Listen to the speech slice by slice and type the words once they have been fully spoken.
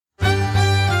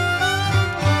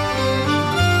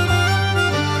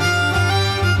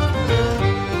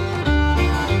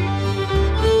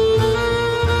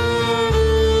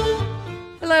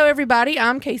everybody.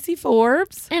 I'm Casey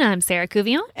Forbes. And I'm Sarah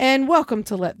Cuvillon. And welcome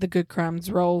to Let the Good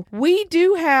Crimes Roll. We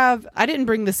do have, I didn't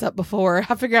bring this up before.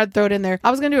 I figured I'd throw it in there. I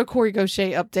was going to do a Corey Gaucher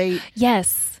update.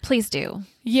 Yes, please do.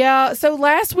 Yeah, so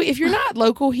last week, if you're not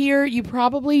local here, you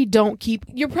probably don't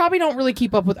really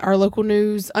keep up with our local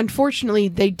news. Unfortunately,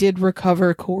 they did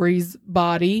recover Corey's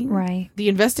body. Right. The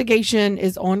investigation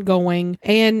is ongoing,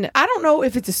 and I don't know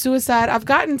if it's a suicide.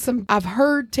 I've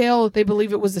heard tell they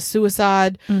believe it was a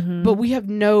suicide, but we have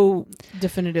no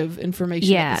definitive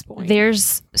information at this point.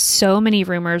 There's so many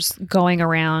rumors going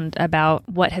around about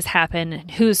what has happened, and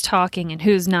who's talking and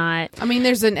who's not. I mean,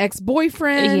 there's an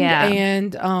ex-boyfriend,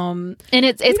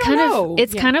 and it's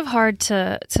kind of hard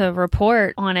to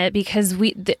report on it because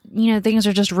things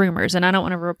are just rumors, and I don't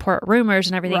want to report rumors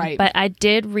and everything. Right. But I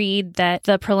did read that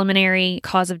the preliminary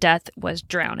cause of death was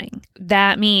drowning.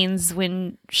 That means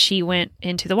when she went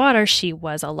into the water, she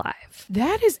was alive.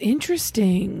 That is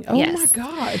interesting. Oh Yes. my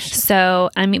gosh. So,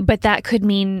 I mean, but that could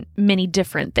mean many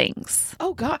different things.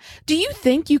 Oh God. Do you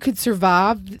think you could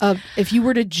survive if you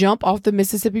were to jump off the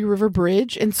Mississippi River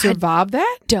Bridge and survive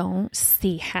that? Don't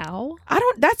see how.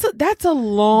 That's a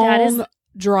long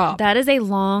drop. That is a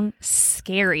long,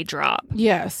 scary drop.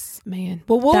 Yes, man.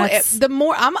 Well, the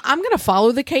more I'm going to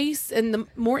follow the case, and the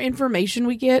more information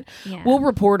we get, we'll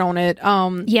report on it.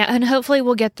 And hopefully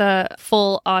we'll get the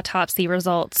full autopsy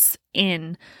results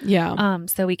in. Yeah.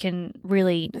 So we can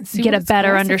really get a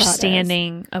better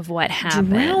understanding of what happened.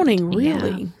 Drowning,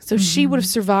 really? Yeah. So she would have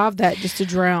survived that just to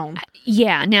drown.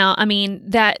 Yeah. Now, I mean,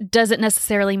 that doesn't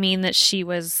necessarily mean that she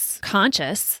was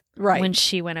conscious. Right. When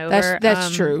she went over.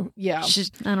 That's true. Yeah.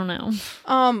 I don't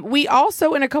know. We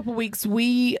also, in a couple weeks,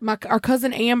 our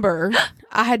cousin Amber,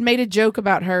 I had made a joke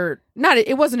about her.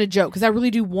 It wasn't a joke because I really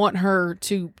do want her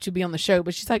to be on the show,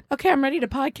 but she's like, okay, I'm ready to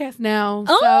podcast now.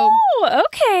 Oh,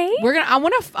 okay. I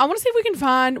want to see if we can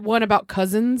find one about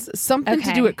cousins, something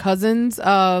to do with cousins.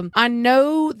 I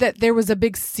know that there was a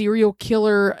big serial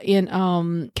killer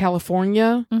in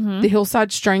California, the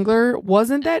Hillside Strangler.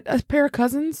 Wasn't that a pair of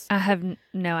cousins? I have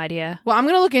no idea. Well, I'm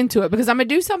going to look into it because I'm going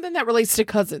to do something that relates to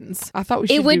cousins. I thought we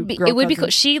should It would be cool.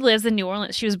 She lives in New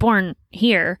Orleans. She was born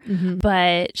here,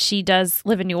 but she does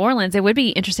live in New Orleans. It would be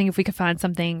interesting if we could find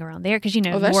something around there because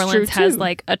New Orleans has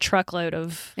like a truckload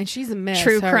of and she's a mess.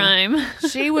 True crime.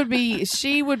 She would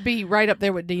be right up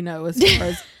there with Dino as far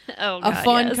as a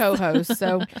fun co-host.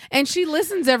 So, and she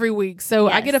listens every week. So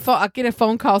I get a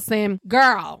phone call saying,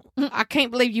 "Girl, I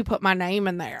can't believe you put my name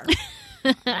in there."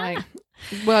 Like,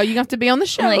 well, you have to be on the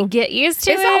show. Like, get used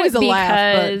to it. It's always a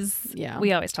laugh, because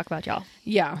we always talk about y'all.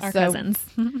 Yeah, our cousins.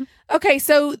 Okay,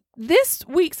 so this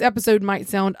week's episode might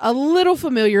sound a little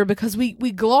familiar because we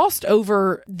glossed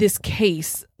over this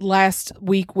case last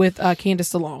week with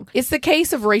Candace DeLong. It's the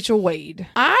case of Rachel Wade.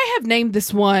 I have named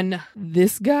this one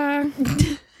This Guy.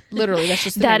 Literally, that's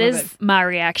just the name of it. My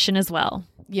reaction as well.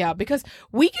 Yeah, because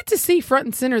we get to see front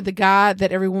and center the guy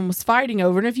that everyone was fighting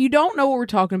over. And if you don't know what we're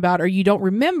talking about or you don't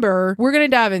remember, we're going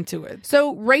to dive into it.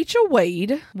 So Rachel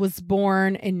Wade was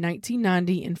born in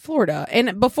 1990 in Florida.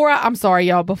 And I'm sorry,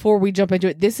 y'all, before we jump into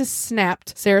it, this is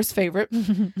Snapped, Sarah's favorite.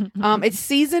 It's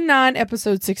season 9,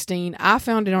 episode 16. I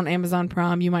found it on Amazon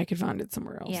Prime. You might could find it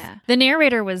somewhere else. Yeah. The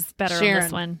narrator was better on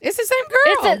this one. It's the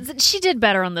same girl. She did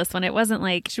better on this one. It wasn't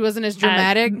like... She wasn't as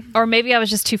dramatic. Or maybe I was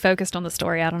just too focused on the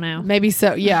story. I don't know. Maybe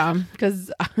so. Yeah,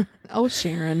 because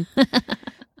Sharon.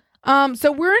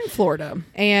 So we're in Florida,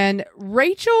 and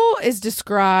Rachel is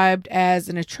described as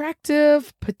an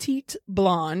attractive, petite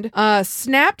blonde.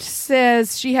 Snapped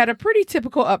says she had a pretty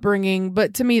typical upbringing,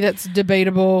 but to me that's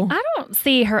debatable. I don't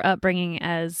see her upbringing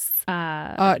as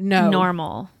no.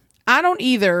 normal. I don't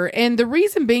either. And the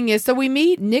reason being is, so we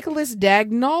meet Nicholas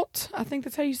Dagnault. I think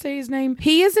that's how you say his name.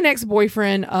 He is an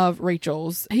ex-boyfriend of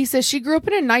Rachel's. He says she grew up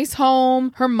in a nice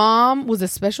home. Her mom was a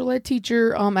special ed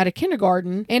teacher at a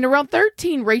kindergarten. And around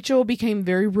 13, Rachel became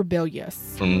very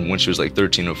rebellious. From when she was like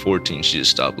 13 or 14, she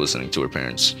just stopped listening to her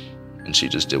parents. And she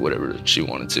just did whatever she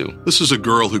wanted to. This is a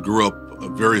girl who grew up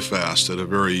very fast at a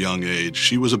very young age.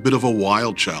 She was a bit of a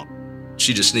wild child.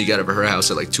 She'd just sneak out of her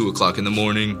house at like 2 o'clock in the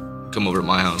morning. Come over to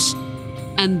my house.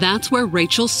 And that's where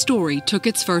Rachel's story took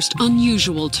its first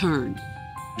unusual turn.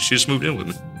 She just moved in with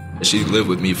me. She lived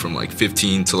with me from like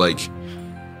 15 to like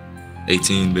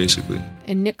 18, basically.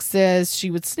 And Nick says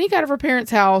she would sneak out of her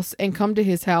parents' house and come to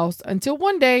his house until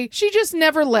one day she just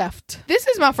never left. This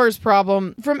is my first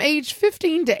problem. From age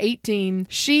 15 to 18,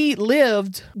 she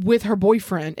lived with her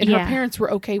boyfriend and her parents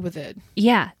were okay with it.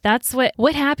 Yeah, that's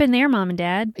what happened there, Mom and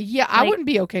Dad. Yeah, I wouldn't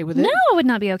be okay with it. No, I would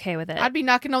not be okay with it. I'd be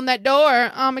knocking on that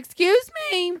door. Excuse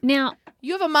me. Now,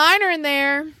 You have a minor in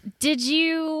there. Did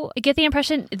you get the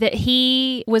impression that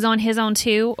he was on his own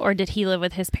too, or did he live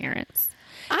with his parents?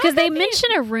 Because they mention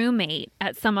a roommate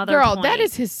at some other point. Girl, that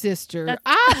is his sister.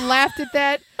 I laughed at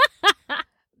that.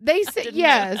 They said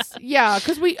yes. Yeah,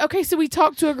 because we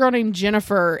talked to a girl named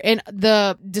Jennifer, and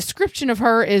the description of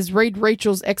her is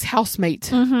Rachel's ex-housemate.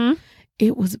 Mm-hmm.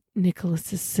 It was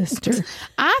Nicholas's sister.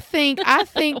 I think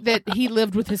that he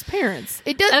lived with his parents.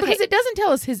 It does because it doesn't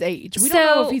tell us his age. We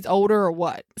don't know if he's older or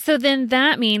what. So then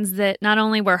that means that not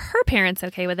only were her parents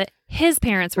okay with it, his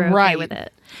parents were okay with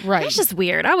it. Right. That's just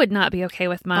weird. I would not be okay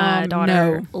with my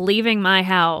daughter leaving my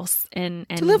house and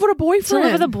to live with a boyfriend. To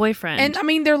live with a boyfriend. And I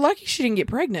mean, they're lucky she didn't get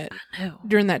pregnant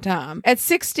during that time. At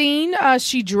 16,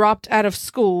 she dropped out of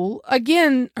school.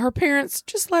 Again, her parents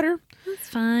just let her. That's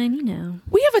fine, you know.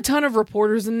 We have a ton of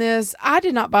reporters in this. I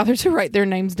did not bother to write their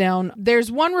names down.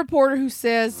 There's one reporter who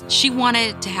says she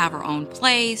wanted to have her own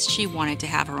place. She wanted to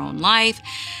have her own life.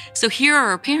 So here are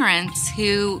her parents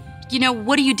who,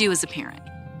 what do you do as a parent?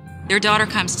 Their daughter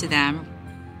comes to them.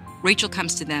 Rachel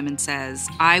comes to them and says,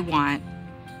 I want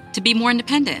to be more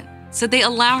independent. So they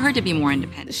allow her to be more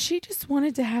independent. She just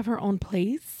wanted to have her own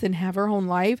place and have her own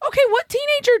life. Okay, what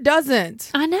teenager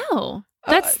doesn't? I know.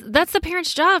 That's the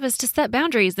parent's job, is to set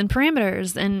boundaries and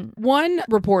parameters. And one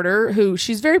reporter who,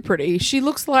 she's very pretty. She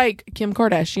looks like Kim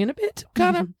Kardashian a bit,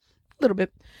 kind of, a little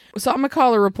bit. So I'm going to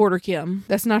call her Reporter Kim.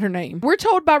 That's not her name. We're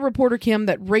told by Reporter Kim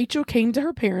that Rachel came to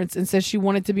her parents and said she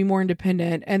wanted to be more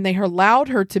independent, and they allowed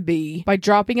her to be by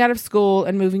dropping out of school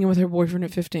and moving in with her boyfriend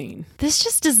at 15. This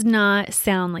just does not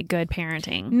sound like good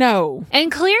parenting. No. And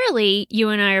clearly, you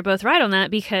and I are both right on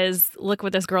that, because look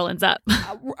what this girl ends up.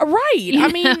 Right. I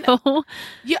mean,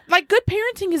 yeah, like good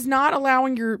parenting is not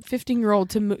allowing your 15-year-old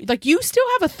to move. Like, you still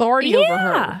have authority over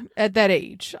her at that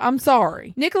age. I'm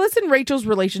sorry. Nicholas and Rachel's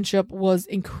relationship was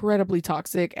incredibly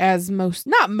toxic, as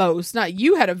not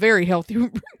you had a very healthy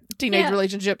teenage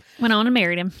relationship. Went on and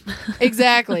married him.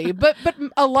 Exactly. But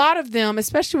a lot of them,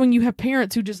 especially when you have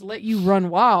parents who just let you run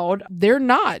wild, they're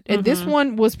not. And this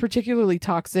one was particularly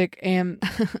toxic. And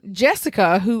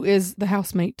Jessica, who is the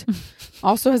housemate,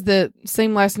 also has the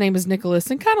same last name as Nicholas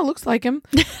and kind of looks like him.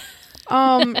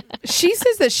 She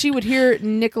says that she would hear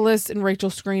Nicholas and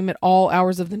Rachel scream at all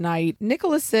hours of the night.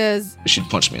 Nicholas says she'd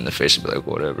punch me in the face and be like,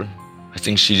 whatever. I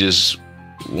think she just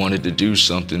wanted to do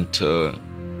something to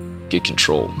get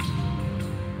control.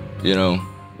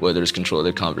 Whether it's control of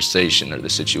the conversation or the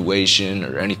situation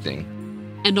or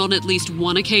anything. And on at least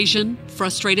one occasion,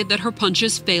 frustrated that her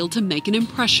punches failed to make an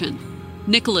impression,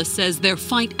 Nicholas says their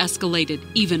fight escalated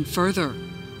even further.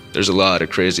 There's a lot of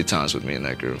crazy times with me and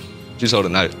that girl. She's held a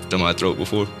knife to my throat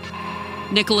before.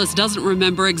 Nicholas doesn't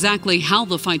remember exactly how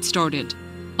the fight started,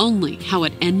 only how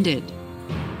it ended.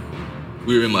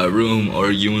 We were in my room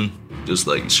arguing, just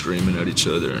like screaming at each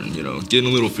other and, getting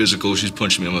a little physical. She's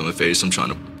punching me in my face. I'm trying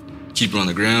to keep her on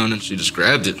the ground, and she just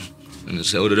grabbed it and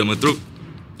just held it at my throat.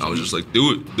 I was just like,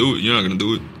 do it. You're not going to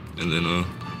do it. And then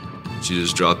she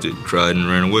just dropped it, cried, and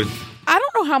ran away. I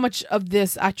don't know how much of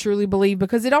this I truly believe,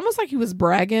 because it almost like he was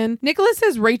bragging. Nicholas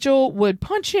says Rachel would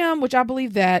punch him, which I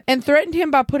believe that, and threatened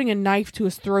him by putting a knife to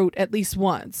his throat at least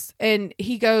once. And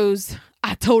he goes,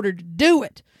 I told her to do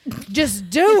it.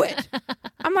 Just do it.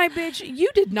 I'm like, bitch,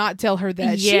 you did not tell her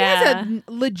that. She has a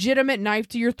legitimate knife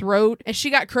to your throat, and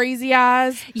she got crazy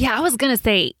eyes. Yeah, I was gonna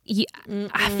say,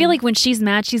 I feel like when she's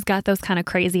mad, she's got those kind of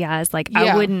crazy eyes. Like,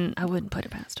 I wouldn't put it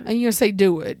past her. And you're gonna say,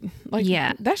 do it. Like,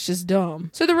 that's just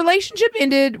dumb. So the relationship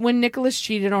ended when Nicholas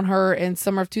cheated on her in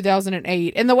summer of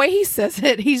 2008. And the way he says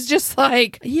it, he's just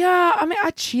like,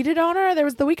 I cheated on her. There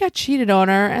was the week I cheated on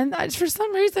her, and for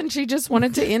some reason, she just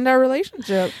wanted to end our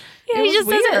relationship. Yeah, he just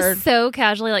says it so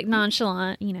casually, like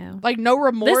nonchalant, Like no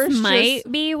remorse. This might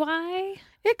be why.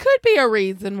 It could be a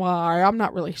reason why. I'm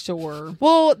not really sure.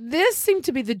 Well, this seemed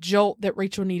to be the jolt that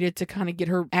Rachel needed to kind of get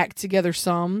her act together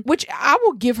some, which I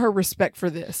will give her respect for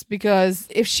this, because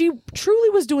if she truly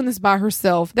was doing this by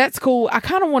herself, that's cool. I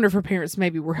kind of wonder if her parents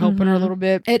maybe were helping her a little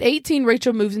bit. At 18,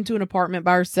 Rachel moves into an apartment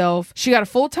by herself. She got a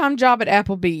full-time job at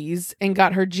Applebee's and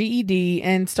got her GED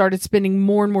and started spending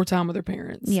more and more time with her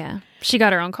parents. Yeah. She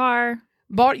got her own car.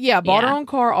 Bought her own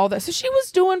car, all that. So she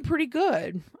was doing pretty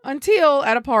good until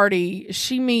at a party,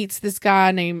 she meets this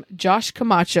guy named Josh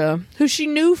Camacho, who she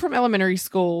knew from elementary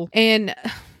school. And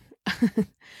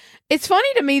it's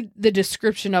funny to me, the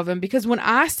description of him, because when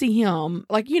I see him,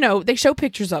 like, they show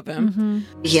pictures of him.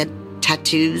 He had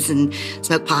tattoos and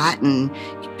smoked pot and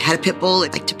had a pit bull,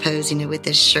 like to pose, with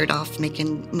his shirt off,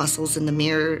 making muscles in the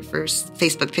mirror for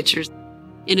Facebook pictures.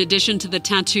 In addition to the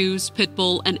tattoos, pit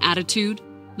bull, and attitude,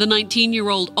 The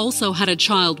 19-year-old also had a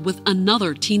child with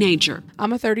another teenager.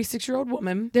 I'm a 36-year-old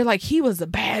woman. They're like, he was a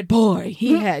bad boy.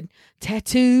 He had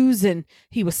tattoos and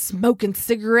he was smoking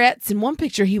cigarettes. In one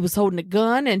picture, he was holding a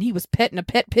gun and he was petting a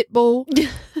pit bull.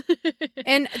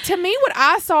 And to me, what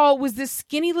I saw was this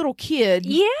skinny little kid.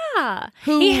 Yeah.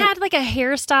 He had like a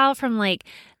hairstyle from like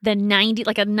the 90s,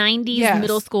 like a 90s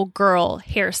middle school girl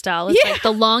hairstyle. It's like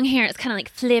the long hair. It's kind of like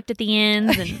flipped at the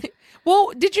ends. And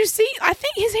well, did you see? I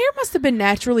think his hair must have been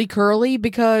naturally curly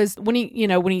because when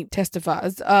he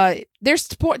testifies, there's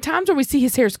times where we see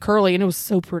his hair's curly and it was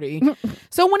so pretty.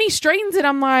 So when he straightens it,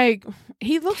 I'm like,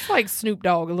 he looks like Snoop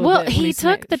Dogg a little bit. Well, he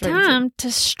took the time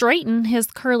to straighten his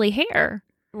curly hair.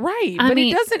 Right. But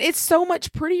it doesn't, it's so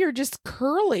much prettier just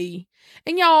curly.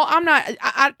 And y'all,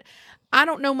 I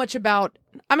don't know much about,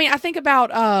 I think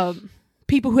about,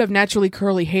 people who have naturally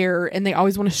curly hair and they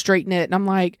always want to straighten it. And I'm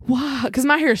like, wow, because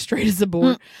my hair is straight as a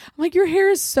board. I'm like, your hair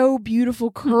is so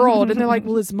beautiful curled. And they're like,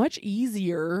 well, it's much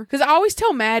easier. Because I always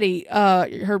tell Maddie,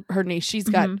 her niece, she's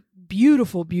got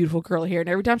beautiful, beautiful curly hair. And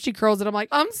every time she curls it, I'm like,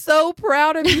 I'm so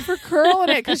proud of you for curling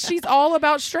it because she's all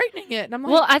about straightening it. And I'm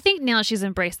like, well, I think now she's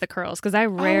embraced the curls because I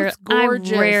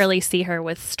rarely see her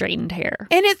with straightened hair.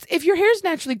 And if your hair's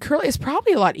naturally curly, it's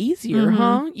probably a lot easier,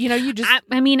 huh? You just.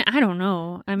 I don't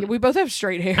know. We both have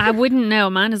straight hair. I wouldn't know.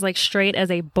 Mine is like straight as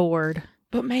a board.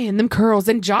 But man, them curls,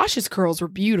 and Josh's curls were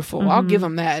beautiful. I'll give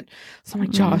him that. So I'm like,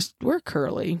 Josh, we're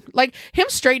curly. Like him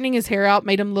straightening his hair out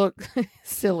made him look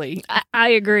silly. I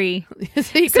agree.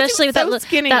 Especially with so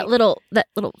skinny. that little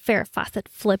Farrah Fawcett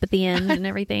flip at the end and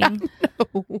everything.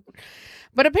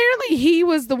 But apparently he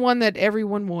was the one that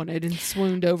everyone wanted and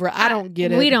swooned over. I don't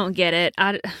get it. We don't get it.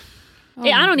 I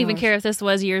don't even care if this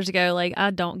was years ago. Like,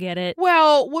 I don't get it.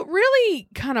 Well, what really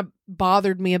kind of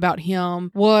bothered me about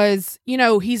him was,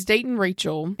 he's dating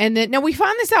Rachel. And then, now we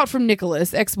find this out from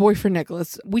Nicholas, ex-boyfriend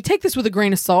Nicholas. We take this with a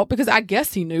grain of salt because I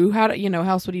guess he knew how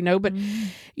else would he know? But,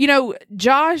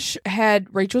 Josh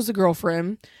had Rachel as a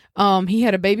girlfriend. He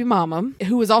had a baby mama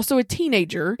who was also a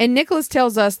teenager. And Nicholas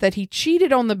tells us that he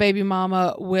cheated on the baby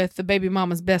mama with the baby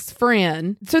mama's best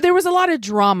friend. So there was a lot of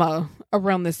drama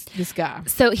around this guy.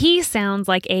 So he sounds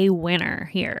like a winner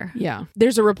here. Yeah.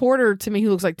 There's a reporter to me who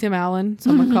looks like Tim Allen.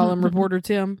 So I'm going to call him Reporter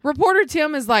Tim. Reporter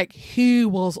Tim is like, he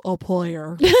was a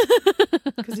player.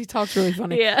 Because he talks really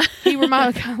funny. Yeah. He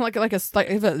reminds me kind of like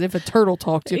if a turtle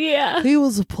talked to you. Yeah. He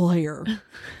was a player.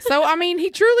 So,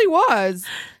 he truly was.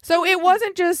 So it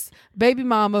wasn't just baby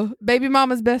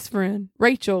mama's best friend,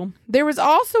 Rachel. There was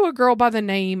also a girl by the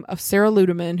name of Sarah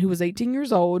Ludeman who was 18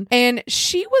 years old, and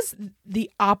she was the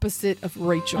opposite of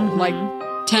Rachel.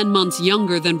 10 months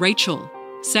younger than Rachel.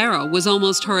 Sarah was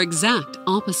almost her exact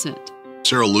opposite.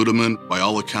 Sarah Ludeman, by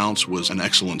all accounts, was an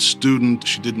excellent student.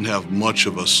 She didn't have much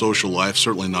of a social life,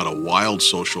 certainly not a wild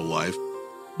social life.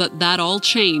 But that all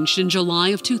changed in July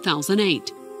of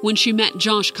 2008. When she met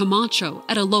Josh Camacho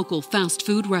at a local fast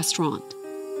food restaurant.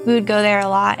 We would go there a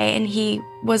lot, and he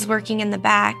was working in the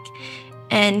back,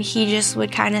 and he just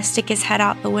would kind of stick his head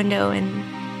out the window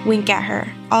and wink at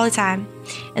her all the time.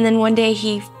 And then one day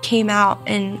he came out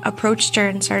and approached her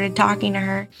and started talking to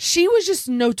her. She was just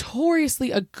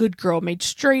notoriously a good girl, made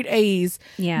straight A's,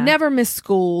 never missed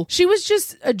school. She was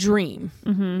just a dream.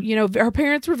 Her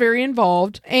parents were very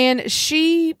involved, and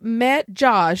she met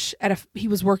Josh he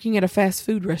was working at a fast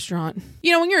food restaurant.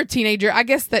 When you're a teenager, I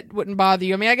guess that wouldn't bother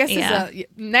you. I guess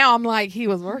now I'm like, he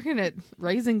was working at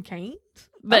Raising Cane's.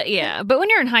 But but when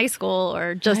you're in high school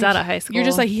or just out of high school, you're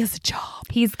just like, he has a job.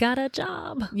 He's got a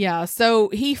job. Yeah. So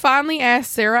he finally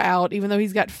asked Sarah out, even though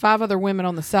he's got 5 other women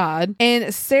on the side.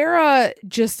 And Sarah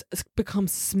just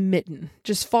becomes smitten,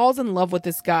 just falls in love with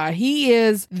this guy. He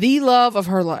is the love of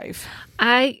her life.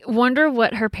 I wonder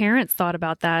what her parents thought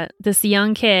about that. This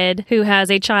young kid who has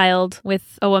a child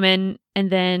with a woman, and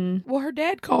then... Well, her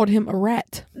dad called him a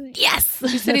rat. Yes.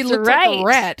 She said he looked like a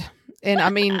rat.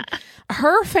 And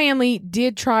her family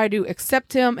did try to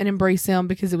accept him and embrace him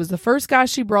because it was the first guy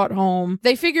she brought home.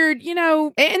 They figured,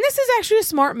 and this is actually a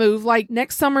smart move. Like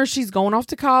next summer, she's going off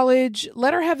to college.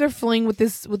 Let her have their fling with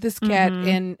this cat,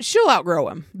 and she'll outgrow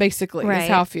him. Basically, is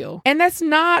how I feel. And that's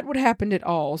not what happened at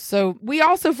all. So we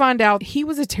also find out he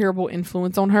was a terrible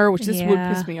influence on her, which this would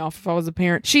piss me off if I was a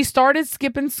parent. She started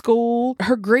skipping school.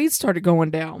 Her grades started going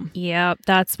down. Yeah,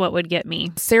 that's what would get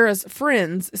me. Sarah's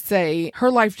friends say her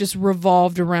life just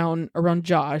revolved around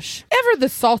Josh. Ever the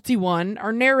salty one,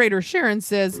 our narrator Sharon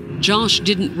says, Josh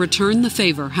didn't return the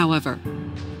favor, however.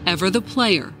 Ever the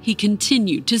player, he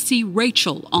continued to see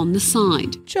Rachel on the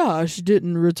side. Josh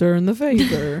didn't return the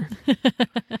favor.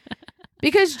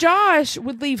 Because Josh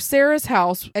would leave Sarah's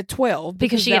house at 12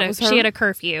 because she had a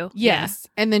curfew. Yes.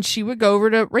 Yeah. And then she would go over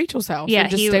to Rachel's house and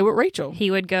just stay with Rachel.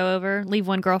 He would go over, leave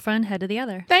one girlfriend, head to the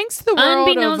other. Thanks to the world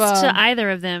unbeknownst to either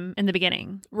of them in the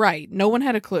beginning. Right. No one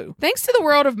had a clue. Thanks to the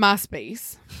world of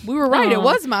MySpace. We were right. It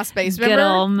was MySpace. Remember? Good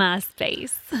old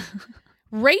MySpace.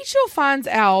 Rachel finds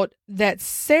out that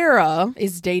Sarah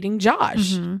is dating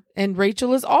Josh, and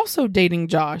Rachel is also dating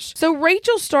Josh. So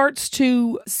Rachel starts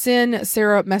to send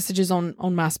Sarah messages on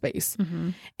MySpace.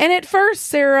 And at first,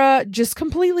 Sarah just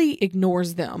completely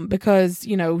ignores them because,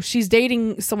 you know, she's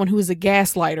dating someone who is a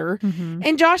gaslighter.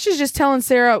 And Josh is just telling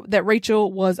Sarah that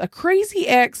Rachel was a crazy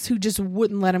ex who just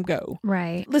wouldn't let him go.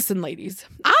 Right. Listen, ladies,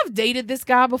 I've dated this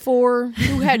guy before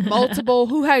who had multiple,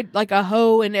 who had like a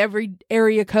hoe in every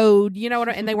area code, you know,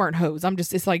 and they weren't hoes.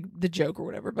 it's like the joke or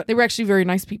whatever, but they were actually very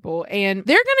nice people. And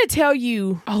they're going to tell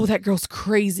you, oh, that girl's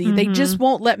crazy. They just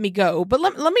won't let me go. But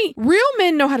let me, real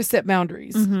men know how to set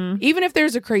boundaries, even if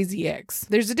there's a crazy ex.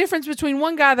 There's a difference between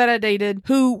one guy that I dated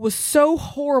who was so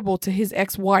horrible to his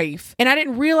ex-wife, and I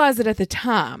didn't realize it at the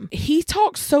time. He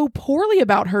talked so poorly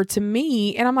about her to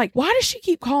me, and I'm like, why does she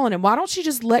keep calling him? Why don't she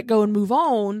just let go and move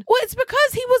on? Well, it's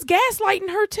because he was gaslighting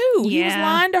her too. Yeah. He was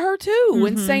lying to her too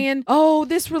and saying, oh,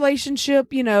 this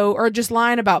relationship, you know, or just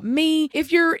lying about me.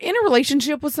 If you're in a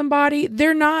relationship with somebody,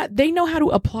 they know how to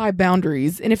apply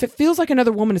boundaries. And if it feels like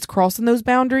another woman is crossing those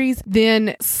boundaries,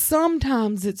 then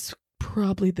sometimes it's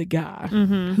probably the guy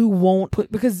who won't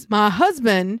put, because my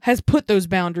husband has put those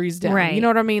boundaries down. Right. You know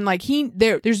what I mean? Like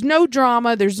there's no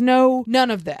drama. There's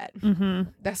none of that.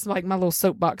 That's like my little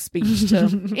soapbox speech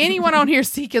to anyone on here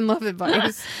seeking love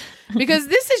advice. Because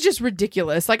this is just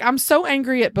ridiculous. Like, I'm so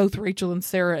angry at both Rachel and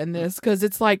Sarah in this, because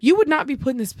it's like, you would not be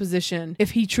put in this position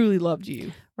if he truly loved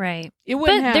you. Right. It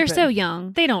wouldn't happen. They're so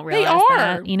young. They don't realize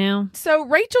that, you know? So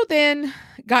Rachel then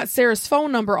got Sarah's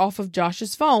phone number off of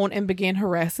Josh's phone and began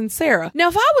harassing Sarah. Now,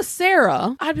 if I was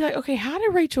Sarah, I'd be like, okay, how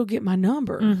did Rachel get my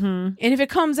number? And if it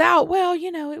comes out, well,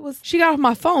 you know, she got off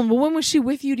my phone. Well, when was she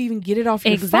with you to even get it off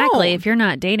your phone? Exactly. If you're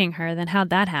not dating her, then how'd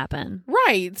that happen?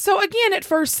 Right. So again, at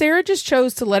first, Sarah just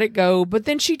chose to let it go, but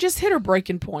then she just hit her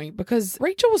breaking point because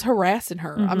Rachel was harassing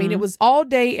her. I mean, it was all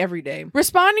day, every day.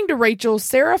 Responding to Rachel,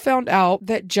 Sarah found out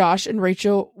that Josh and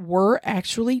Rachel were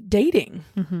actually dating.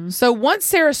 So once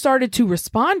Sarah started to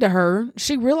respond to her,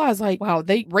 she realized, like, wow,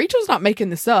 Rachel's not making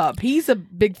this up. He's a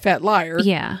big fat liar.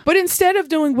 Yeah. But instead of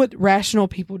doing what rational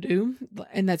people do,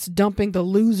 and that's dumping the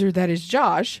loser that is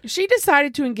Josh, she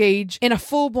decided to engage in a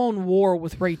full-blown war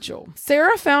with Rachel.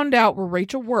 Sarah found out where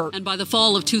Rachel worked. And by the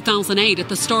fall of 2008, at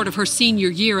the start of her senior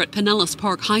year at Pinellas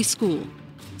Park High School,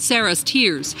 Sarah's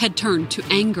tears had turned to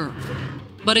anger.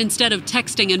 But instead of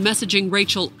texting and messaging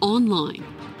Rachel online,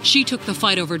 she took the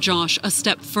fight over Josh a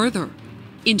step further,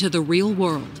 into the real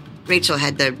world. Rachel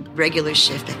had the regular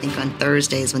shift, I think, on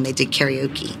Thursdays when they did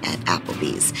karaoke at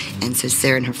Applebee's. And so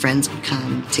Sarah and her friends would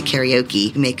come to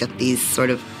karaoke, make up these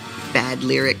sort of bad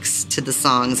lyrics to the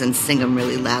songs and sing them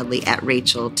really loudly at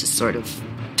Rachel to sort of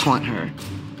taunt her.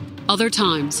 Other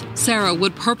times, Sarah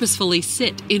would purposefully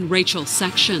sit in Rachel's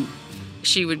section.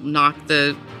 She would knock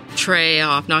the tray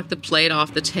off, knock the plate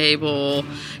off the table,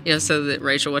 you know, so that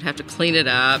Rachel would have to clean it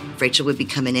up. Rachel would be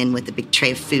coming in with a big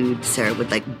tray of food. Sarah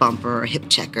would like bump her or hip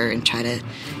check her and try to,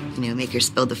 you know, make her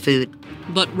spill the food.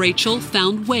 But Rachel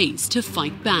found ways to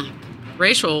fight back.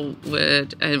 Rachel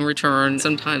would, in return,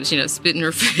 sometimes, you know, spit in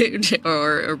her food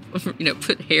or, you know,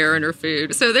 put hair in her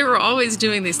food. So they were always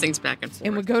doing these things back and forth.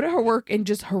 And would go to her work and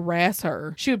just harass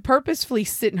her. She would purposefully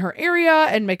sit in her area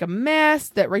and make a mess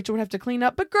that Rachel would have to clean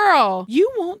up. But girl,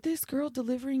 you want this girl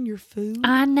delivering your food?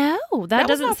 I know. That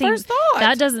was my first thought.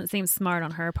 That doesn't seem smart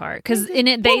on her part. Because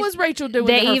what was Rachel doing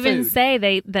They to her even food?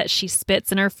 say that she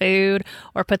spits in her food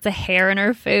or puts a hair in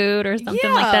her food or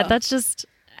something like that. That's just...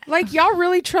 Like, y'all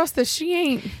really trust that she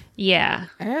ain't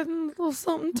adding a little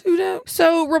something to that?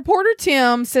 So reporter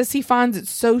Tim says he finds it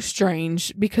so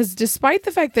strange because despite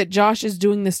the fact that Josh is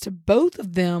doing this to both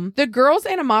of them, the girls'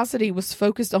 animosity was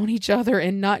focused on each other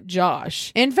and not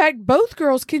Josh. In fact, both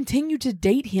girls continue to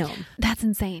date him. That's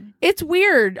insane. It's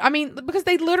weird. I mean, because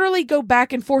they literally go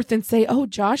back and forth and say, oh,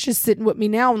 Josh is sitting with me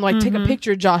now, and like take a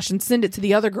picture of Josh and send it to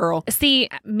the other girl. See,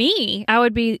 I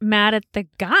would be mad at the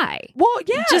guy. Well,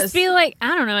 yes. Just be like,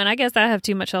 I don't know. And I guess I have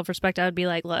too much self-respect. I would be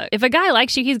like, look, if a guy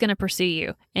likes you, he's going to pursue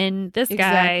you. And this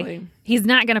guy, he's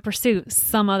not going to pursue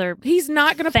some other He's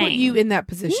not going to put you in that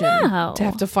position to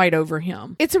have to fight over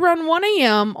him. It's around 1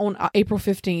 a.m. on April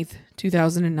 15th,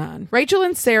 2009. Rachel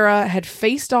and Sarah had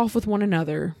faced off with one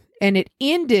another, and it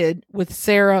ended with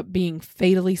Sarah being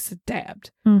fatally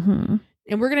stabbed.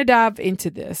 And we're going to dive into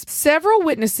this. Several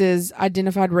witnesses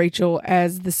identified Rachel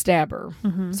as the stabber.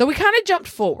 So we kind of jumped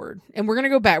forward and we're going to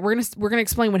go back. We're going to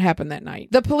explain what happened that night.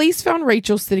 The police found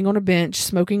Rachel sitting on a bench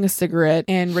smoking a cigarette,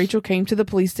 and Rachel came to the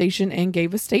police station and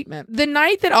gave a statement. The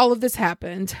night that all of this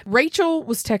happened, Rachel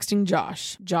was texting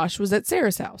Josh. Josh was at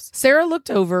Sarah's house. Sarah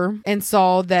looked over and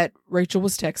saw that Rachel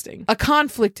was texting. A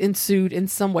conflict ensued in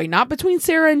some way, not between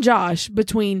Sarah and Josh,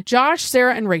 between Josh,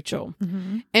 Sarah, and Rachel.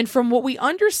 And from what we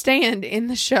understand in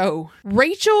the show,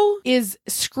 Rachel is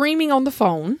screaming on the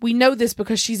phone. We know this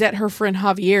because she's at her friend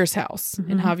Javier's house,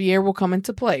 and Javier will come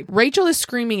into play. Rachel is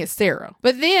screaming at Sarah,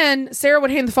 but then Sarah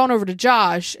would hand the phone over to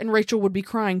Josh, and Rachel would be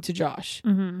crying to Josh.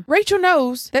 Rachel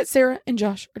knows that Sarah and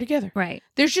Josh are together. Right.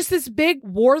 There's just this big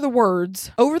war of the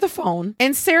words over the phone,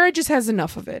 and Sarah just has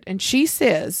enough of it, and she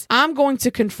says, I'm going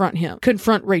to confront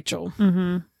Rachel.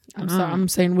 I'm sorry, I'm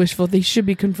saying wishful. They should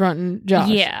be confronting Josh.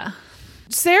 Yeah.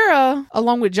 Sarah,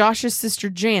 along with Josh's sister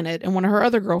Janet and one of her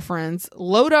other girlfriends,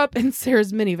 load up in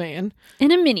Sarah's minivan.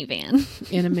 In a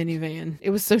minivan. It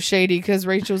was so shady because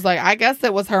Rachel was like, I guess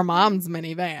that was her mom's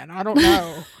minivan. I don't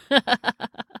know.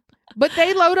 But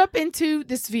they load up into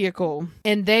this vehicle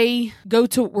and they go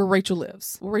to where Rachel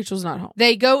lives. Well, Rachel's not home.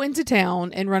 They go into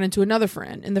town and run into another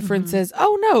friend. And the friend says,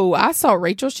 oh no, I saw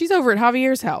Rachel. She's over at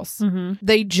Javier's house.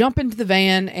 They jump into the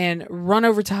van and run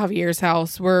over to Javier's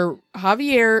house, where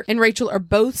Javier and Rachel are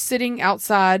both sitting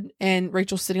outside and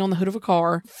Rachel's sitting on the hood of a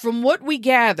car. From what we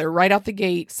gather right out the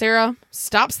gate, Sarah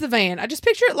stops the van. I just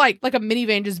picture it like a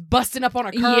minivan just busting up on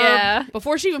a curb. Yeah.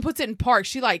 Before she even puts it in park,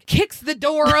 she like kicks the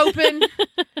door open.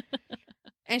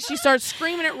 And she starts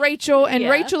screaming at Rachel, and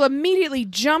Rachel immediately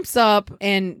jumps up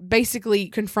and basically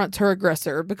confronts her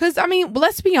aggressor. Because, I mean,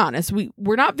 let's be honest,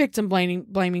 we're not victim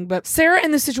blaming, but Sarah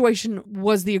in this situation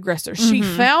was the aggressor. She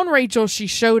found Rachel, she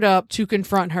showed up to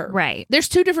confront her. Right. There's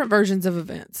two different versions of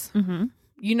events.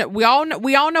 You know, we all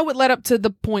know what led up to the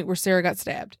point where Sarah got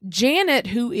stabbed. Janet,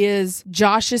 who is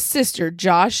Josh's sister,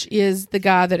 Josh is the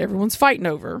guy that everyone's fighting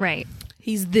over. Right.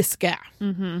 He's this guy.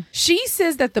 She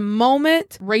says that the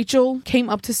moment Rachel came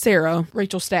up to Sarah,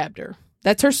 Rachel stabbed her.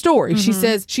 That's her story. She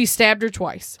says she stabbed her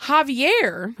twice.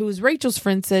 Javier, who was Rachel's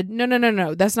friend, said,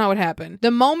 no, that's not what happened. The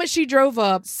moment she drove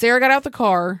up, Sarah got out the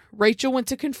car, Rachel went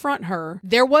to confront her.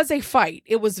 There was a fight.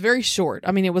 It was very short.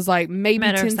 I mean, it was like maybe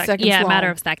 10 seconds long. Matter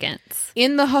of seconds.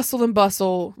 In the hustle and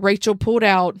bustle, Rachel pulled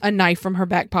out a knife from her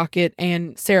back pocket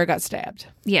and Sarah got stabbed.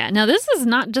 Yeah. Now, this is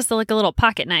not just like a little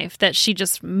pocket knife that she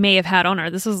just may have had on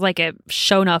her. This was like a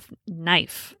show-enough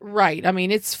knife. Right. I mean,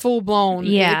 it's full-blown.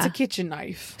 Yeah. It's a kitchen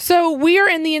knife. So we are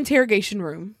in the interrogation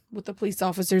room with the police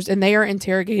officers, and they are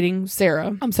interrogating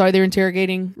Sarah. I'm sorry, they're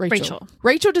interrogating Rachel.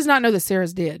 Rachel does not know that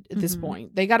Sarah's dead at this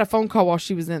point. They got a phone call while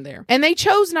she was in there, and they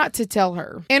chose not to tell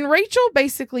her. And Rachel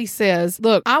basically says,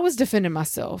 look, I was defending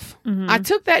myself. I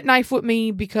took that knife with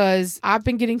me because I've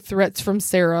been getting threats from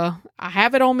Sarah. I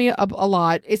have it on me a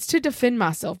lot. It's to defend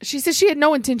myself. She says she had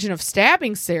no intention of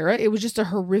stabbing Sarah. It was just a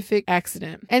horrific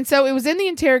accident. And so it was in the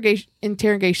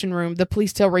interrogation room. The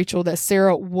police tell Rachel that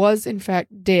Sarah was in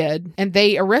fact dead, and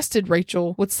they arrested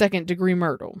Rachel with second-degree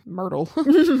murder.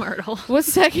 With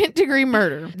second-degree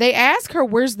murder. They ask her,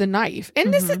 where's the knife?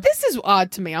 And this is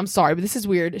odd to me. I'm sorry, but this is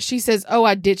weird. She says, oh,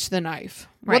 I ditched the knife.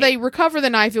 Right. Well, they recover the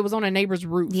knife. It was on a neighbor's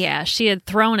roof. Yeah, she had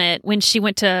thrown it when she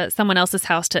went to someone else's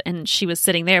house and she was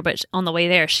sitting there, but on the way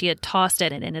there, she had tossed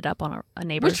it and ended up on a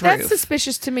neighbor's roof. That's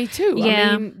suspicious to me, too.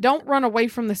 Yeah. I mean, don't run away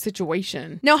from the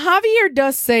situation. Now, Javier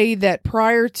does say that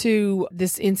prior to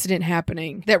this incident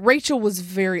happening, that Rachel was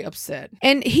very upset.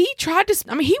 And he tried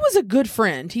to, he was a good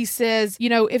friend. He says,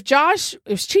 if Josh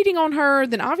is cheating on her,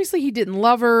 then obviously he didn't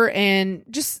love her, and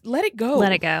just let it go.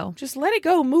 Let it go. Just let it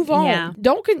go. Move on. Yeah.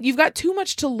 You've got too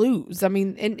much to lose. I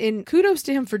mean, and kudos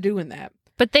to him for doing that.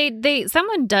 But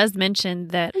someone does mention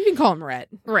that you can call him Rat,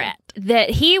 that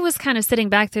he was kind of sitting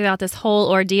back throughout this whole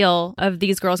ordeal of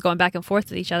these girls going back and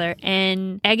forth with each other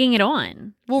and egging it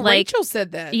on. Well, Rachel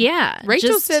said that. Yeah.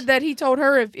 Rachel said that he told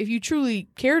her if you truly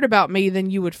cared about me, then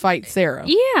you would fight Sarah.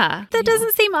 Yeah. That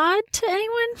doesn't seem odd to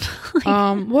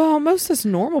anyone. Well, most of us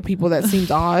normal people, that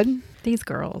seems odd. These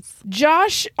girls.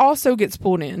 Josh also gets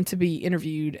pulled in to be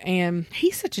interviewed, and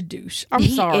he's such a douche. I'm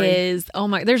sorry. He is. Oh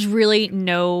my, there's really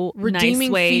no redeeming nice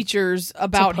way features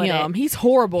about him. He's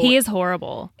horrible. He is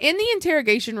horrible. In the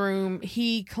interrogation room,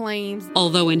 he claims...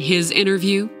 Although in his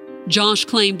interview, Josh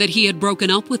claimed that he had broken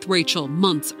up with Rachel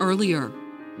months earlier.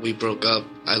 We broke up.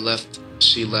 I left,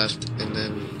 she left, and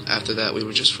then after that we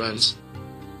were just friends.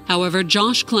 However,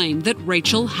 Josh claimed that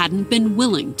Rachel hadn't been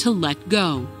willing to let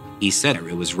go. He said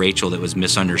it was Rachel that was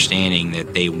misunderstanding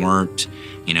that they weren't,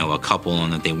 a couple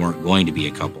and that they weren't going to be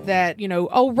a couple. That,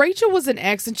 Rachel was an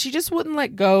ex and she just wouldn't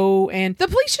let go. And the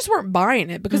police just weren't buying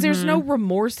it because there's no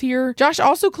remorse here. Josh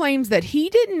also claims that he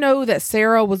didn't know that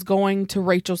Sarah was going to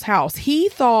Rachel's house. He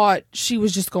thought she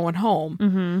was just going home.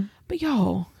 Mm-hmm. But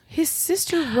y'all, his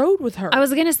sister rode with her. I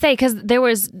was going to say, because there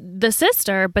was the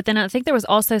sister, but then I think there was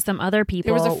also some other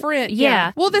people. There was a friend.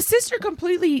 Yeah. Well, the sister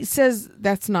completely says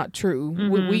that's not true.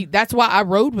 Mm-hmm. That's why I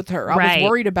rode with her. I was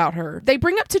worried about her. They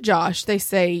bring up to Josh, they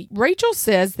say, Rachel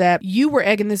says that you were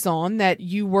egging this on, that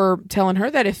you were telling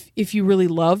her that if you really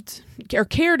loved or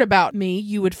cared about me,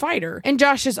 you would fight her. And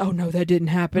Josh says, oh, no, that didn't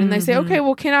happen. And they say, okay,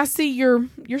 well, can I see your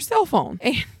cell phone?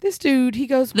 And this dude, he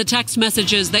goes... The text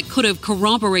messages that could have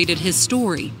corroborated his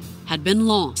story had been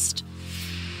lost.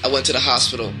 I went to the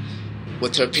hospital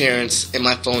with her parents, and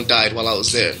my phone died while I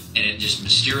was there. And it just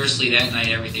mysteriously that night,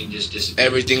 everything just disappeared.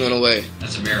 Everything went away.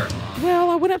 That's a miracle. Well,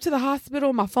 I went up to the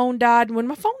hospital, my phone died, and when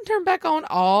my phone turned back on,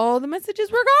 all the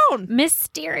messages were gone.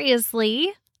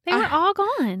 Mysteriously. They were all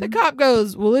gone. The cop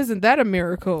goes, well, isn't that a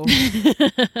miracle?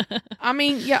 I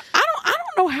mean, yeah, I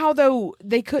don't know how, though,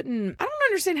 they couldn't, I don't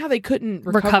understand how they couldn't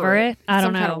recover it. I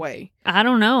don't know. Some kind of way. I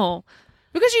don't know.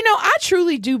 Because, I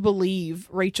truly do believe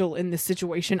Rachel in this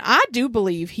situation. I do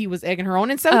believe he was egging her on.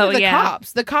 And so did the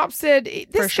cops. The cops said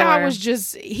this guy was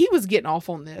he was getting off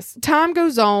on this. Time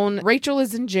goes on. Rachel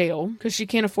is in jail because she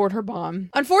can't afford her bond.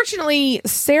 Unfortunately,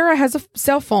 Sarah has a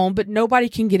cell phone, but nobody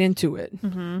can get into it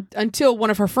until one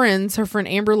of her friends, her friend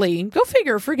Amber Lee. Go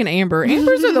figure, freaking Amber.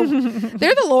 Ambers are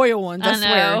they're the loyal ones, I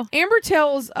swear. Amber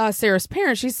tells Sarah's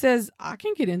parents, she says, I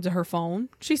can get into her phone.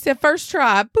 She said, first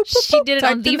try. Boop, boop, she boop, did it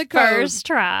on the first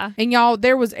try. And y'all,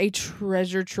 there was a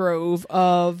treasure trove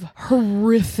of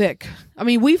horrific. I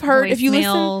mean, we've heard, if you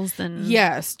listen,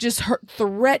 yes, just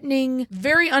threatening,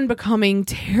 very unbecoming,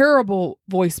 terrible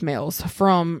voicemails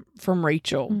from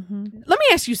Rachel. Let me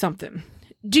ask you something.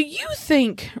 Do you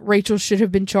think Rachel should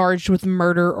have been charged with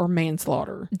murder or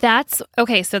manslaughter? That's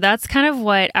okay. So that's kind of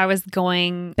what I was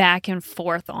going back and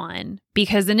forth on.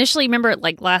 Because initially, remember,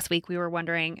 like last week, we were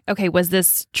wondering, okay, was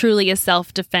this truly a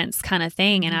self-defense kind of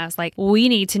thing? And I was like, we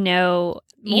need to know,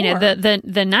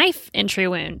 the knife entry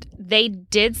wound. They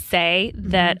did say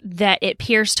that it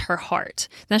pierced her heart.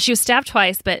 Now, she was stabbed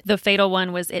twice, but the fatal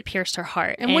one was it pierced her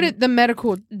heart. And what did the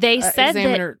medical they said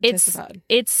examiner that testified?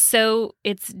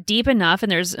 It's deep enough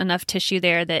and there's enough tissue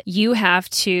there that you have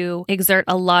to exert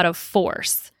a lot of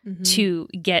force to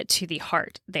get to the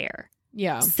heart there.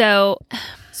 Yeah. So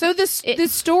this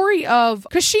story of,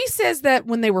 because she says that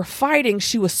when they were fighting,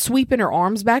 she was sweeping her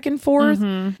arms back and forth.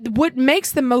 What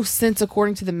makes the most sense,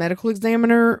 according to the medical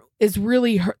examiner, is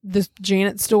really this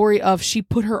Janet story of she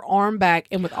put her arm back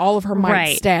and with all of her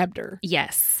might stabbed her.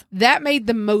 Yes. That made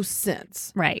the most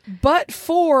sense. Right. But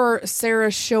for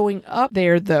Sarah showing up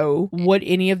there, though, would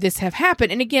any of this have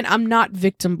happened? And again, I'm not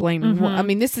victim blaming. I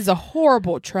mean, this is a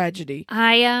horrible tragedy.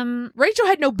 Rachel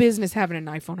had no business having a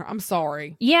knife on her. I'm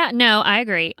sorry. Yeah, no, I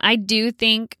agree. I do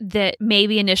think that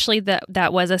maybe initially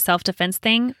that was a self-defense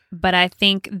thing, but I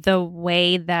think the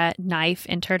way that knife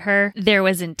entered her, there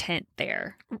was intent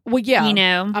there. Well, yeah.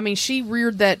 I mean, she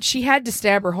had to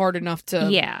stab her hard enough to.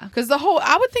 Yeah. Because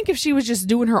I would think if she was just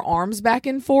doing her arms back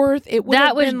and forth, it would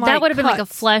have been like that would have been like a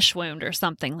flesh wound or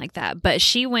something like that. But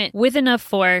she went with enough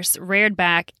force, reared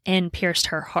back, and pierced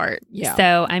her heart. Yeah.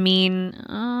 So, I mean,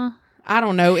 I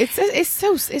don't know. It's just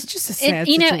a sad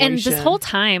situation. And this whole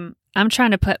time, I'm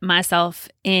trying to put myself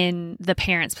in the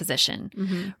parents'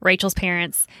 position, Rachel's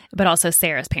parents, but also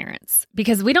Sarah's parents,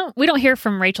 because we don't hear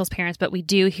from Rachel's parents, but we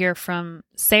do hear from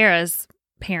Sarah's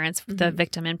parents, the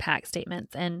victim impact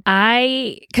statements. And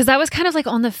because I was kind of like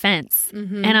on the fence,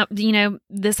 and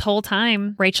this whole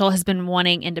time Rachel has been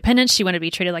wanting independence. She wanted to be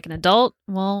treated like an adult.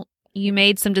 Well, you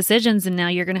made some decisions and now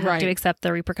you're going to have to accept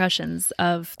the repercussions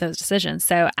of those decisions.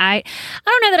 So I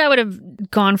don't know that I would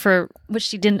have gone for, which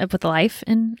she didn't put the life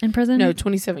in prison. No,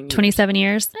 27 years. 27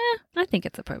 years. I think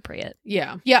it's appropriate.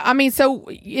 Yeah. Yeah. I mean, so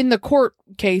in the court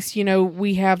case,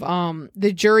 we have,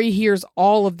 the jury hears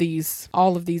all of these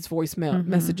voicemail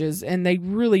messages, and they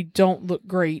really don't look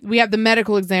great. We have the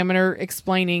medical examiner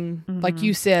explaining, like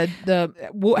you said,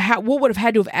 what would have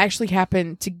had to have actually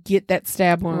happened to get that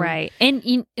stab wound. Right.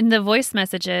 And in the voice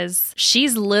messages,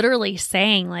 she's literally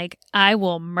saying, like, I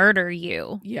will murder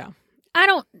you. Yeah. I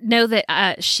don't know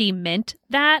that she meant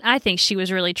that. I think she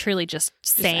was really truly just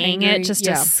saying angry, it just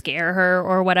yeah. to scare her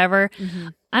or whatever. Mm-hmm.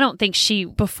 I don't think she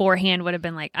beforehand would have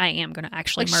been like, I am going to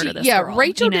actually murder this girl.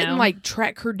 Rachel you know? didn't like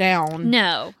track her down.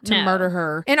 No, to murder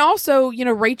her. And also,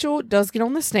 Rachel does get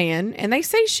on the stand and they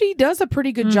say she does a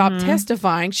pretty good job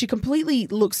testifying. She completely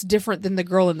looks different than the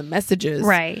girl in the messages.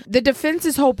 Right. The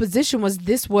defense's whole position was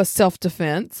this was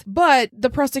self-defense, but the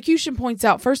prosecution points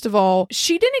out, first of all,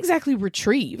 she didn't exactly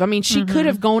retrieve. I mean, she could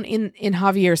have gone in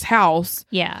Javier's house.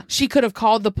 Yeah. She could have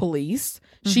called the police.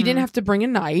 She didn't have to bring a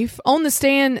knife. On the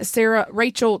stand,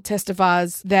 Rachel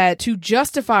testifies that to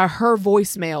justify her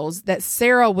voicemails, that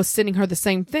Sarah was sending her the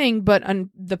same thing, but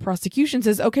the prosecution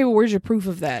says, okay, well, where's your proof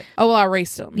of that? Oh, well, I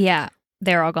erased them. Yeah,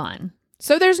 they're all gone.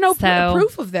 So there's no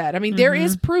proof of that. I mean, there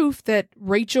is proof that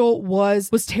Rachel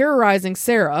was terrorizing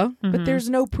Sarah, but there's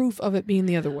no proof of it being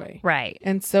the other way. Right.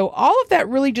 And so all of that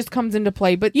really just comes into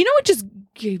play. But you know what just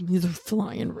gave me the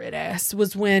flying red ass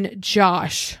was when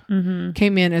Josh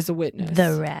came in as a witness.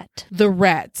 The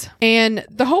rat. And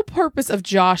the whole purpose of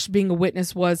Josh being a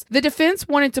witness was the defense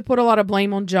wanted to put a lot of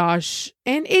blame on Josh,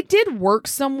 and it did work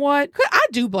somewhat. I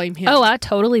do blame him. Oh, I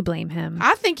totally blame him.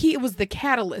 I think he was the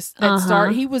catalyst that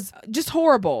started. He was just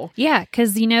horrible. Yeah,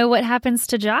 because you know what happens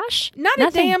to Josh? Nothing.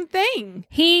 A damn thing.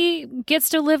 He gets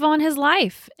to live on his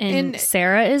life, and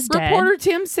Sarah is dead. Reporter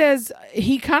Tim says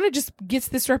he kind of just gets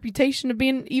this reputation of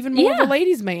being even more of a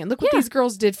ladies' man. Look what these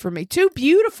girls did for me. Two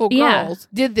beautiful girls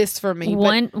did this for me.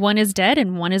 One is dead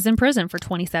and one is in prison for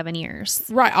 27 years.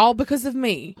 Right, all because of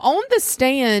me. On the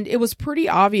stand, it was pretty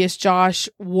obvious Josh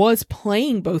was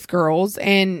playing both girls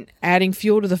and adding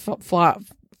fuel to the fire.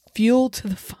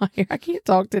 I can't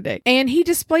talk today. And he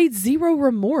displayed zero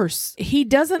remorse. He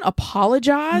doesn't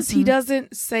apologize. He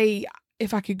doesn't say,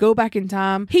 if I could go back in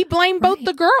time. He blamed both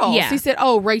the girls. Yeah. He said,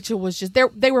 oh, Rachel was just there.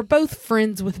 They were both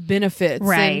friends with benefits.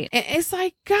 Right. And it's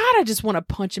like, God, I just want to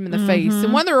punch him in the face.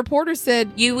 And one of the reporters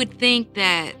said, you would think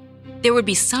that there would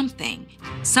be something,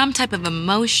 some type of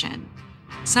emotion,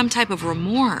 some type of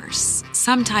remorse,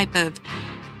 some type of,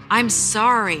 I'm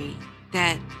sorry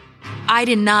that I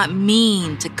did not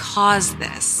mean to cause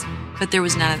this, but there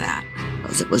was none of that.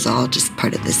 It was all just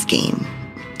part of this game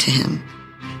to him.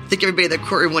 I think everybody in the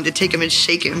courtroom wanted to take him and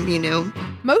shake him,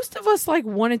 Most of us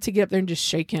wanted to get up there and just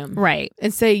shake him. Right.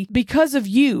 And say, because of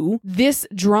you, this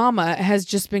drama has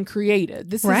just been created.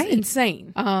 This is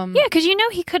insane. Yeah, because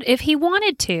he could, if he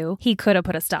wanted to, he could have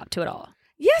put a stop to it all.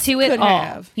 Yes, to he could it all,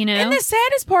 have. you know? And the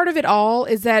saddest part of it all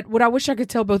is that what I wish I could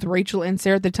tell both Rachel and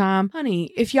Sarah at the time,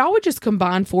 honey, if y'all would just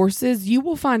combine forces, you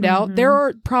will find out there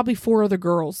are probably 4 other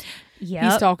girls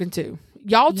he's talking to.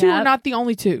 Y'all two are not the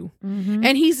only two.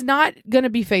 And he's not going to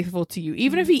be faithful to you.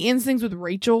 Even if he ends things with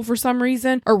Rachel for some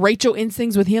reason, or Rachel ends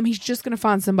things with him, he's just going to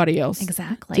find somebody else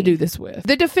to do this with.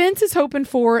 The defense is hoping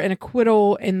for an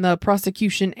acquittal, and the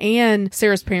prosecution and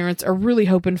Sarah's parents are really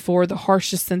hoping for the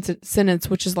harshest sentence,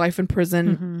 which is life in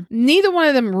prison. Neither one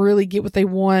of them really get what they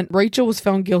want. Rachel was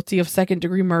found guilty of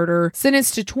second-degree murder,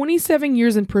 sentenced to 27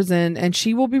 years in prison, and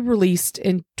she will be released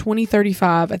in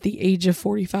 2035 at the age of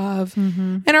 45.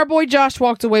 And our boy Josh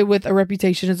walked away with a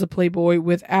reputation as a playboy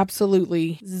with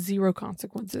absolutely zero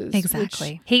consequences.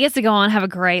 Exactly. He gets to go on and have a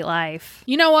great life.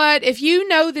 You know what? If you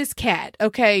know this cat,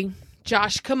 okay,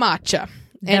 Josh Camacho.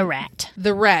 The rat.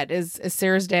 The rat, as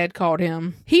Sarah's dad called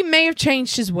him. He may have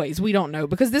changed his ways. We don't know,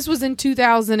 because this was in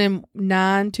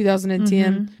 2009,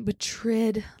 2010. But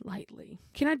tread lightly.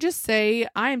 Can I just say,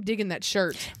 I am digging that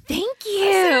shirt. Thank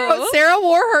you. Sarah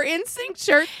wore her NSYNC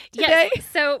shirt today. Yes.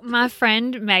 So my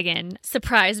friend Megan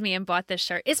surprised me and bought this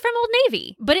shirt. It's from Old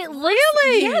Navy, but it looks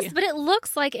yes, but it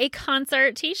looks like a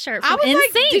concert T-shirt from NSYNC.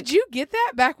 Like, did you get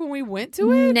that back when we went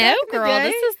to it? No, girl.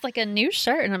 This is like a new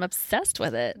shirt, and I'm obsessed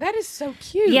with it. That is so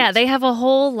cute. Yeah, they have a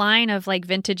whole line of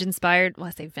vintage inspired. Well,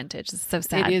 I say vintage. It's so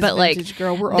sad, it is but vintage,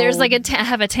 girl. We're there's old. I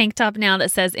have a tank top now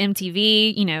that says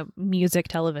MTV. Music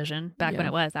television back when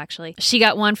it was actually. She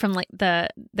got one from the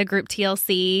group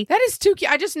TLC. That is too cute.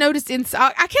 I just noticed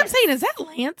I kept saying, is that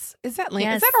Lance? Is that Lance?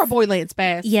 Yes. Is that our boy Lance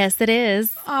Bass? Yes, it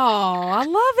is. Oh, I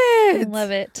love it. I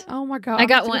love it. Oh my God. I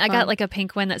got one. I got a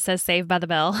pink one that says Saved by the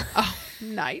Bell. Oh,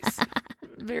 nice.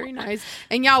 Very nice.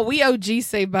 And y'all, we OG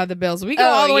Saved by the Bells. We go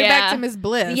all the way back to Miss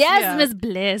Bliss. Yes, Miss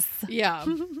Bliss. Yeah.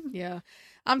 Yeah.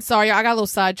 I'm sorry, I got a little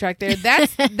sidetracked there.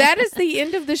 That is the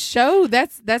end of the show.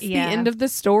 That's the end of the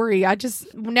story.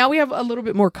 Now we have a little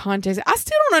bit more context. I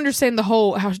still don't understand the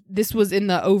whole how this was in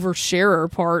the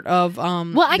oversharer part of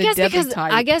Well, I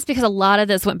guess because a lot of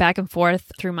this went back and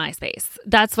forth through MySpace.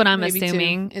 That's what I'm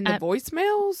assuming. In the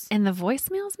voicemails? In the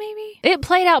voicemails, maybe? It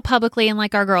played out publicly, and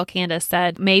like our girl Candace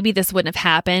said, maybe this wouldn't have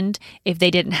happened if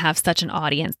they didn't have such an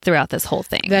audience throughout this whole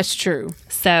thing. That's true.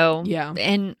 So, yeah.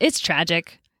 And it's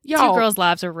tragic. Y'all, Two girls'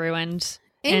 lives are ruined.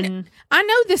 And I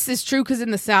know this is true because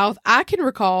in the South, I can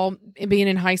recall being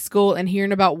in high school and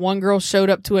hearing about one girl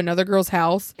showed up to another girl's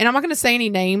house. And I'm not going to say any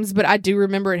names, but I do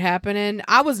remember it happening.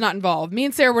 I was not involved. Me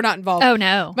and Sarah were not involved. Oh,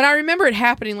 no. But I remember it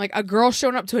happening, like a girl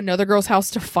showing up to another girl's house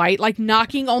to fight, like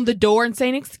knocking on the door and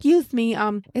saying, "Excuse me,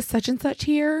 is such and such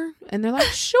here?" And they're like,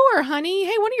 "Sure, honey.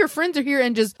 Hey, one of your friends are here."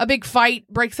 And just a big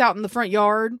fight breaks out in the front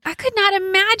yard. I could not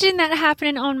imagine that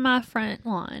happening on my front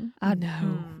lawn. I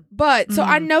know. But so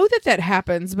I know that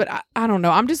happens, but I don't know.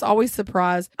 I'm just always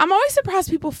surprised. I'm always surprised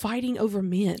people fighting over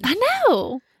men. I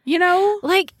know. You know,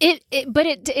 like but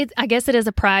I guess it is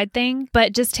a pride thing,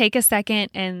 but just take a second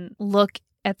and look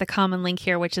at the common link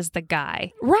here, which is the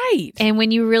guy. Right. And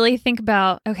when you really think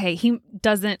about, okay,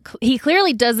 he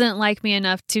clearly doesn't like me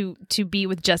enough to be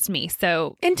with just me.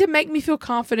 So, and to make me feel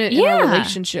confident in our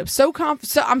relationship. So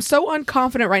I'm so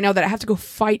unconfident right now that I have to go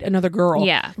fight another girl.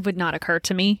 Yeah. It would not occur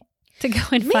to me to go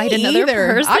and fight another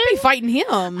person. I'd be fighting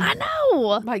him. I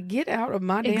know. Like, get out of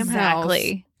my damn house.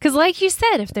 Exactly. Because like you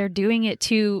said, if they're doing it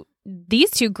to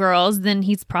these two girls, then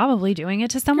he's probably doing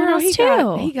it to someone else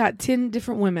too. He got 10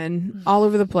 different women all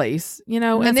over the place, you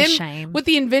know. That's and then a shame. With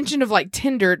the invention of like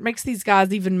Tinder, it makes these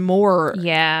guys even more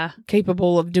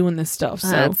capable of doing this stuff. So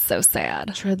that's so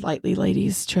sad. Tread lightly,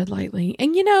 ladies. Tread lightly.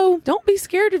 And you know, don't be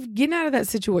scared of getting out of that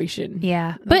situation.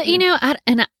 Yeah. But you know,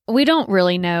 we don't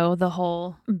really know the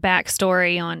whole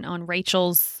backstory on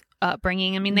Rachel's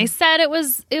upbringing. I mean, they said it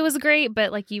was great,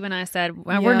 but like you and I said,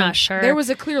 we're not sure. There was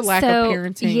a clear lack of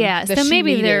parenting. Yeah, so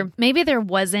maybe there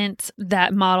wasn't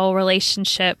that model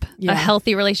relationship, a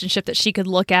healthy relationship that she could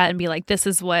look at and be like, this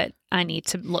is what I need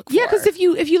to look for. Yeah, because if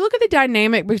you look at the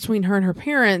dynamic between her and her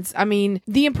parents, I mean,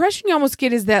 the impression you almost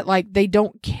get is that like they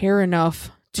don't care enough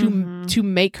to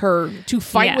make her, to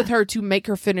fight with her, to make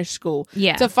her finish school.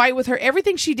 Yeah. To fight with her.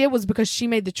 Everything she did was because she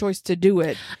made the choice to do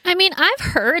it. I mean, I've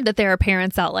heard that there are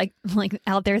parents out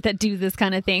out there that do this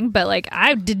kind of thing, but like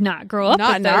I did not grow up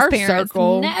with those parents.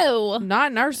 Circle. No.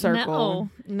 Not in our circle.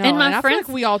 No. And I feel like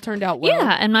we all turned out well.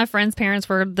 Yeah, and my friends' parents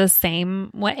were the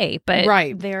same way. But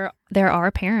there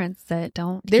are parents that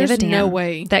don't give a damn. No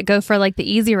way. That go for like the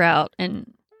easy route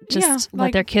and just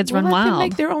let their kids run wild. Let them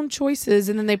make their own choices,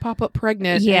 and then they pop up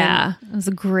pregnant. Yeah, it was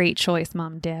a great choice,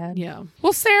 Mom and Dad. Yeah.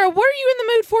 Well, Sarah, what are you in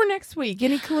the mood for next week?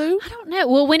 Any clue? I don't know.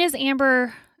 Well, when is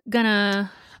Amber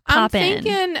gonna pop in? I'm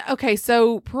thinking, okay,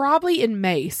 so probably in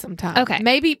May sometime.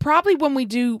 Okay. Probably when we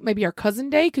do maybe our cousin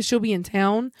day, because she'll be in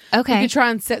town. Okay. We could try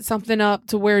and set something up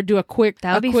to where do a quick.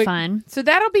 That would be fun. So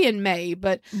that'll be in May,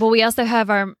 but we also have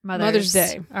our Mother's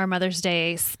Day. Our Mother's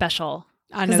Day special.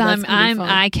 I know that's gonna be fun.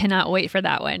 I cannot wait for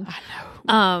that one. I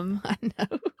know. I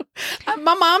know.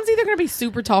 My mom's either going to be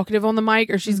super talkative on the mic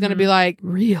or she's going to be like,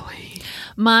 really?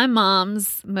 My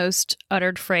mom's most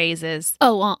uttered phrase is,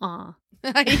 "Oh,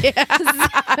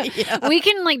 Yeah. We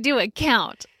can like do a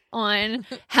count on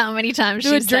how many times do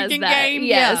she a says drinking that. game.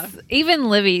 Yes. Yeah. Even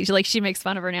Livy, she makes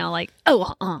fun of her now, like,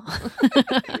 "Oh,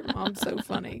 Your mom's so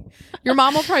funny. Your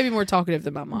mom will probably be more talkative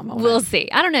than my mom. We'll see.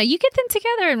 I don't know. You get them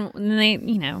together and they,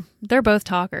 they're both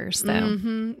talkers. So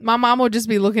my mom will just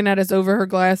be looking at us over her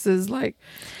glasses like,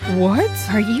 what?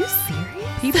 Are you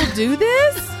serious? People do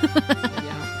this?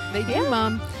 Yeah, they do,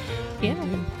 Mom. Yeah.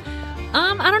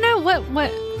 I don't know.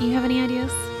 What you have any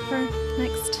ideas for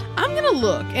next? I'm gonna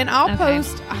look and I'll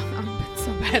post. I'm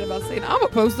so bad about saying I'm gonna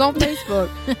post on Facebook,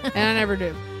 and I never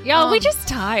do. Y'all, we just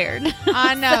tired.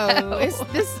 I know.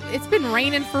 It's been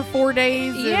raining for 4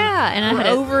 days. And we're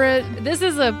over it.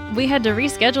 We had to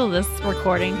reschedule this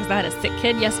recording because I had a sick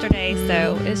kid yesterday.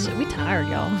 So we tired,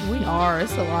 y'all. We are.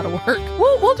 It's a lot of work.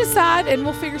 We'll decide and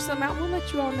we'll figure something out. We'll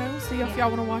let you all know. See if y'all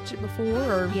want to watch it before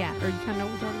or you kind of know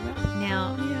what we're talking about.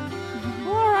 Now. Yeah.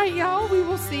 Well, all right, y'all. We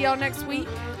will see y'all next week.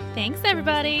 Thanks,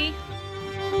 everybody.